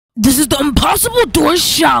This is the Impossible Doors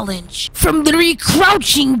Challenge. From literally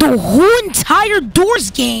crouching the whole entire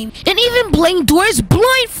Doors game and even playing Doors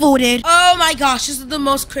blindfolded. Oh my gosh, this is the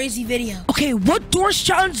most crazy video. Okay, what Doors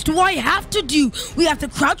Challenge do I have to do? We have to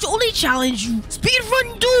crouch only challenge,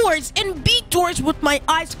 speedrun Doors, and beat Doors with my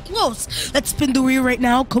eyes closed. Let's spin the wheel right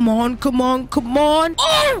now. Come on, come on, come on.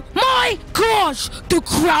 Oh my gosh, the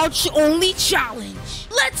crouch only challenge.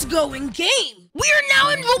 Let's go in game. We are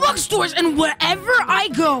now in Roblox Doors, and wherever I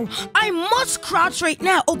go, I must crouch right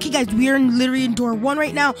now. Okay, guys, we are literally in door 1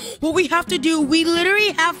 right now. What we have to do, we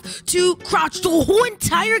literally have to crouch the whole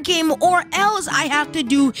entire game, or else I have to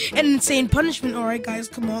do an insane punishment. All right, guys,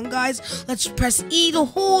 come on, guys. Let's press E to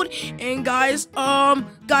hold. And guys,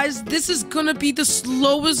 this is gonna be the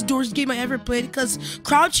slowest Doors game I ever played because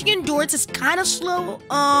crouching in Doors is kind of slow.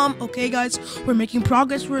 Okay, guys, we're making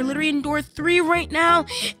progress. We're literally in door 3 right now,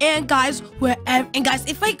 and guys,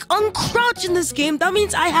 if I uncrouch in this game, that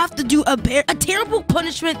means I have to do a terrible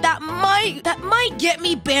punishment that might get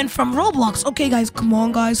me banned from Roblox. Okay, guys, come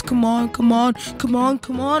on, guys, come on, come on, come on,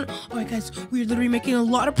 come on. All right, guys, we're literally making a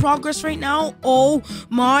lot of progress right now. Oh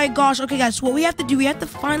my gosh. Okay, guys, what we have to do, we have to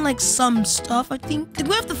find like some stuff. I think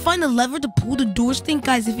we have to find the lever to pull the Doors thing.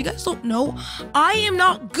 Guys, if you guys don't know, I am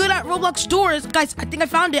not good at Roblox Doors. Guys, I think I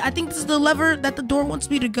found it. I think this is the lever that the door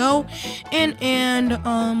wants me to go.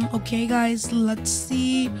 Okay, guys, let's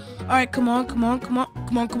see. All right, come on, come on, come on,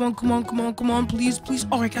 come on, come on, come on, come on, come on, please, please.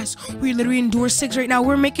 All right, guys, we're literally in door 6 right now.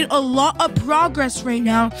 We're making a lot of progress right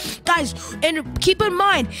now, guys. And keep in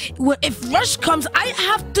mind, if Rush comes, I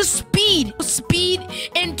have to speed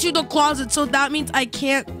into the closet. So that means I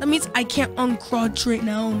can't uncrouch right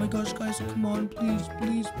now. Oh my gosh, guys, come on, please,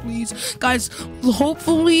 please, please, guys.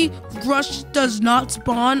 Hopefully, Rush does not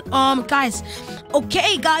spawn. Guys.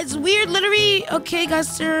 Okay, guys, we're literally okay,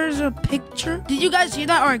 guys. There's a picture. Did you guys hear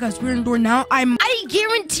that? All right, guys, we're in door now. I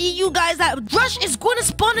guarantee you guys that Rush is going to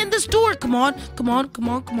spawn in this door. Come on, come on, come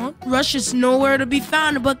on, come on. Rush is nowhere to be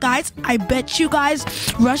found. But guys, I bet you guys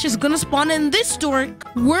Rush is going to spawn in this door.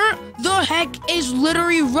 Where the heck is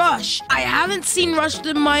literally Rush? I haven't seen Rush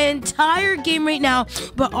in my entire game right now.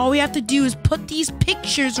 But all we have to do is put these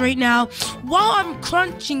pictures right now while I'm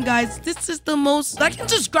crunching, guys. This is the most. I can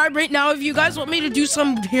subscribe right now if you guys want me to do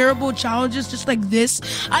some terrible challenges just like this.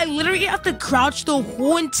 I literally have to crouch the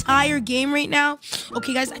whole entire game right now.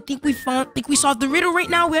 Okay, guys, I think we solved the riddle right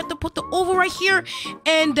now. We have to put the oval right here,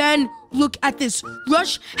 and then look at this.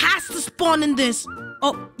 Rush has to spawn in this.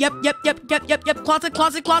 Oh, yep.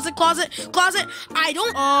 Closet. I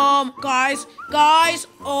don't. Guys.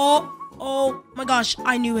 Oh my gosh,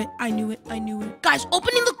 I knew it. Guys,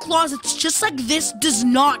 opening the closets just like this does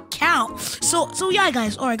not count. So yeah,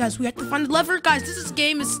 guys. All right, guys, we have to find the lever. Guys, this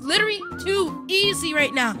game is literally too easy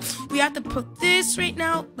right now. We have to put this right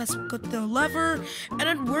now. Let's put the lever. And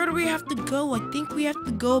then where do we have to go? I think we have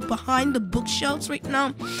to go behind the bookshelves right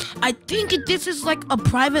now. I think this is like a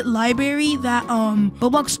private library that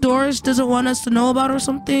Roblox Doors doesn't want us to know about or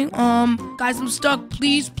something. Guys, I'm stuck.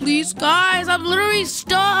 Please, guys, I'm literally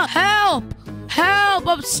stuck. Help,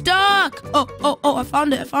 I'm stuck. Oh, I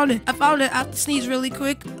found it. I have to sneeze really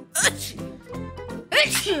quick.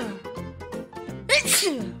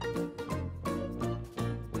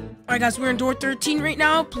 Alright, guys, we're in door 13 right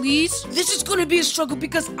now. Please. This is gonna be a struggle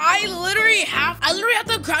because I literally have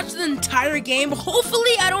to crouch the entire game.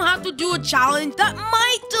 Hopefully, I don't have to do a challenge that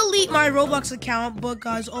might delete my Roblox account. But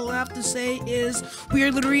guys, all I have to say is we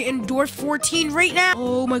are literally in door 14 right now.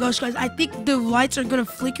 Oh my gosh, guys, I think the lights are gonna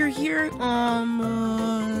flicker here.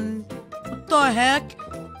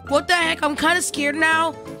 What the heck? I'm kind of scared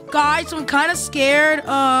now. Guys, I'm kind of scared.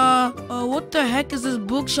 What the heck is this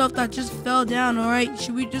bookshelf that just fell down? All right,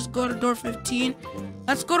 should we just go to door 15?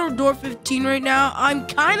 Let's go to door 15 right now. I'm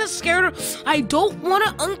kind of scared. I don't want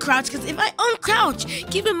to uncrouch because if I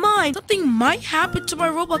uncrouch, keep in mind, something might happen to my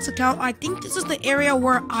Roblox account. I think this is the area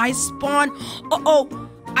where I spawn.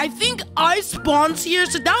 I think Ice spawns here,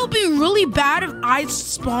 so that would be really bad if Ice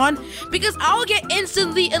spawn because I'll get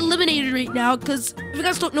instantly eliminated right now because if you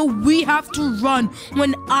guys don't know, we have to run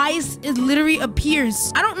when Ice literally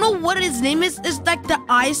appears. I don't know what his name is. It's like the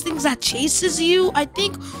Ice things that chases you. I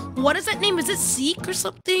think, what is that name? Is it Seek or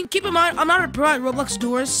something? Keep in mind, I'm not a pro at Roblox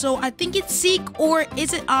Doors, so I think it's Seek or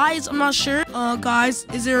is it Eyes? I'm not sure. Guys,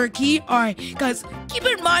 is there a key? All right, guys, keep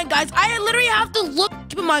in mind, guys, I literally have to look.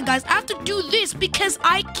 Keep in mind, guys, I have to do this because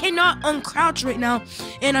I cannot uncrouch right now,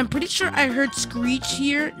 and I'm pretty sure I heard Screech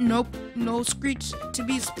here. Nope. no screech to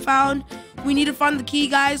be found. We need to find the key,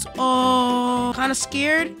 guys. Oh, kind of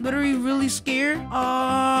scared. Literally really scared.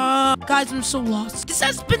 Guys, I'm so lost. This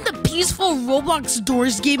has been the peaceful Roblox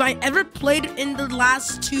Doors game I ever played in the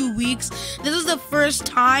last 2 weeks. This is the first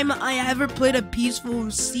time I ever played a peaceful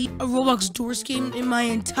Roblox Doors game in my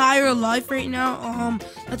entire life right now.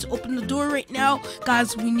 Let's open the door right now.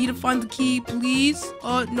 Guys, we need to find the key, please.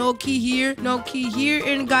 No key here. No key here.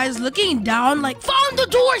 And guys, looking down, like, found the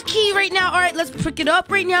door key right now. All right, let's pick it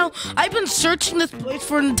up right now. I've been searching this place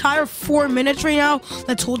for an entire 4 minutes right now.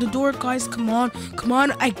 Let's hold the door, guys. Come on. Come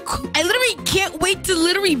on. I literally can't wait to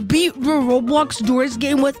literally beat the Roblox Doors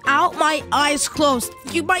game without my eyes closed.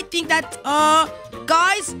 You might think that,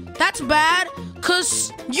 guys, that's bad.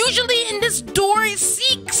 Cause usually in this door,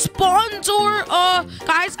 Seek spawns or,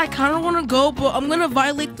 guys, I kind of want to go, but I'm gonna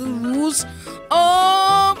violate the rules.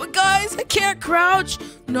 But guys, I can't crouch.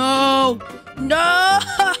 No,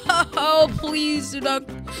 please do not,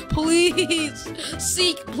 please,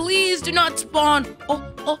 Seek, please do not spawn.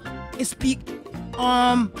 It's Peek.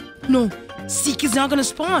 No, Seek is not gonna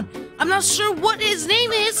spawn. I'm not sure what his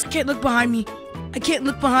name is. Can't look behind me. I can't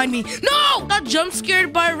look behind me. No! Got jump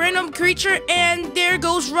scared by a random creature, and there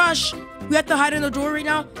goes Rush. We have to hide in the door right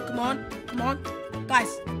now. Come on, come on.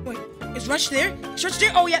 Guys, wait. Is Rush there? Is Rush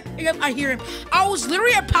there? Oh, yeah, I hear him. I was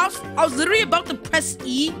literally about to press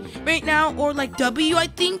E right now, or like W, I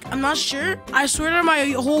think. I'm not sure. I swear to my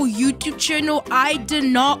whole YouTube channel, I did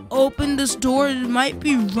not open this door. It might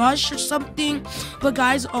be Rush or something. But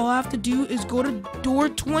guys, all I have to do is go to door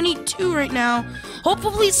 22 right now.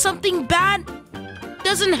 Hopefully something bad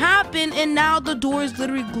doesn't happen, and now the door is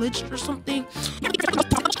literally glitched or something.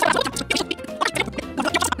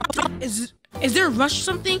 Is there a Rush or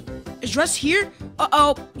something? Is Rush here?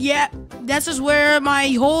 Yeah, this is where my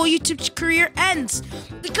whole YouTube career ends.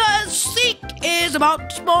 Because Seek is about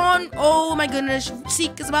to spawn. Oh my goodness,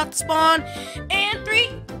 Seek is about to spawn. And 3,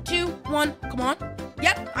 2, 1, come on.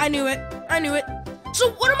 Yep, I knew it.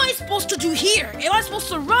 So what am I supposed to do here? Am I supposed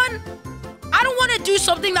to run? I don't want to do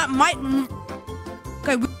something that might...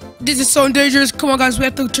 Okay, this is so dangerous. Come on, guys, we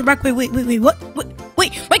have to turn back. Wait, what?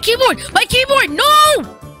 Wait, my keyboard,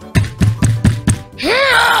 no!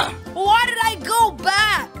 Why did I go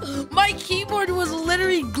back? My keyboard was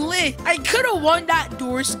literally glitched. I could have won that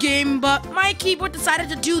Doors game, but my keyboard decided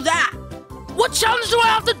to do that. What challenge do I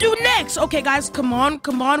have to do next? Okay, guys, come on.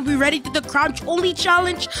 We ready to the crouch only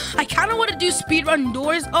challenge? I kind of want to do speedrun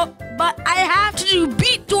Doors, but I have to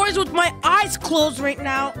beat Doors with my eyes closed right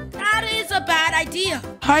now. That is a bad idea.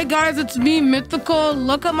 Hi, guys, it's me, Mythical.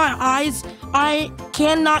 Look at my eyes. I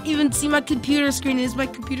cannot even see my computer screen. Is my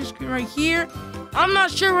computer screen right here? I'm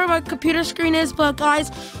not sure where my computer screen is, but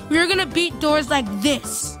guys, we're gonna beat Doors like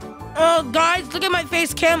this. Guys, look at my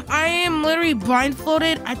face cam. I am literally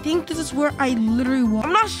blindfolded. I think this is where I literally walk.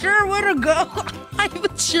 I'm not sure where to go. I'm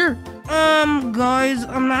not sure. Guys,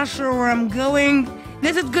 I'm not sure where I'm going.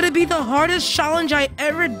 This is gonna be the hardest challenge I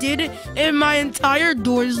ever did in my entire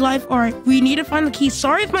Doors life. All right, we need to find the key.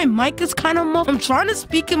 Sorry if my mic is kind of muffled. I'm trying to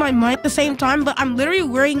speak in my mic at the same time, but I'm literally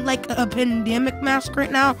wearing like a pandemic mask right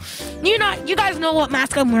now. You guys know what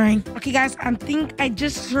mask I'm wearing. Okay, guys, I think I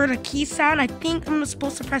just heard a key sound. I think I'm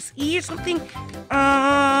supposed to press E or something.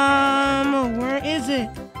 Where is it?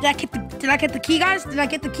 Did I get the key, guys? Did I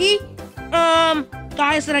get the key?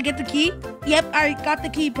 Guys, did I get the key? Yep, I got the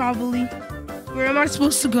key probably. Where am I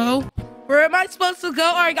supposed to go? All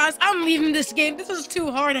right, guys, I'm leaving this game. This is too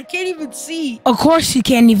hard. I can't even see. Of course you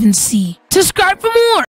can't even see. Subscribe for more.